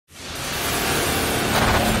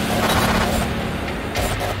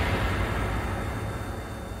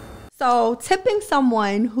So tipping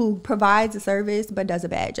someone who provides a service but does a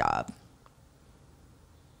bad job.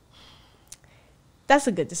 That's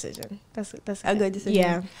a good decision. That's a good decision.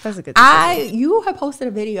 Yeah, that's a good decision. You have posted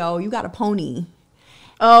a video. You got a pony.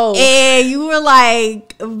 Oh. And you were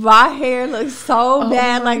like, my hair looks so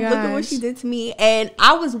bad. Like, look at what she did to me. And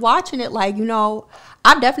I was watching it like, you know,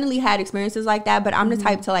 I've definitely had experiences like that, but I'm the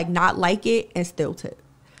type to like not like it and still tip.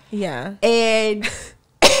 Yeah. And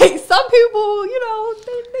some people, you know,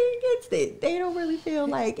 they against it. They don't really feel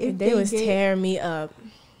like if they was tearing me up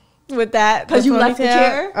with that. Because you left the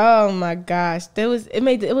chair? Oh my gosh. It was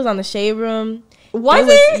on the shade room. Was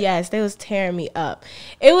it? Yes, they was tearing me up.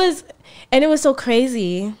 It was so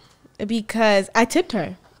crazy because I tipped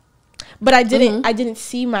her. But I didn't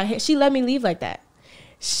see my hair. She let me leave like that.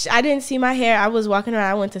 I didn't see my hair. I was walking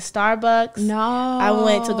around. I went to Starbucks. No. I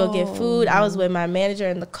went to go get food. I was with my manager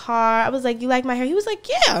in the car. I was like, you like my hair? He was like,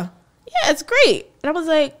 yeah. Yeah, it's great. And I was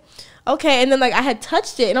like, okay. And then like I had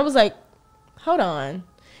touched it and I was like, hold on.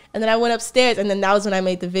 And then I went upstairs and then that was when I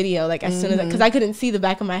made the video. Like as soon as, because I couldn't see the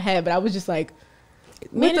back of my head, but I was just like.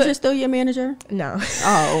 Manager still your manager? No.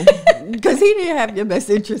 Oh. Because he didn't have your best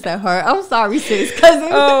interest at heart. I'm sorry, sis.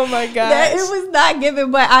 Oh, my gosh. It was not given,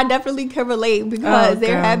 but I definitely can relate because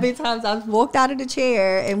there have been times I've walked out of the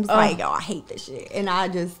chair and was like, oh, I hate this shit. And I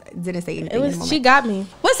just didn't say anything. She got me.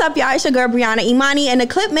 What's up, y'all? It's your girl, Brianna Imani. And the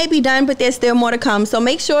clip may be done, but there's still more to come. So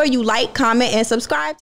make sure you like, comment, and subscribe.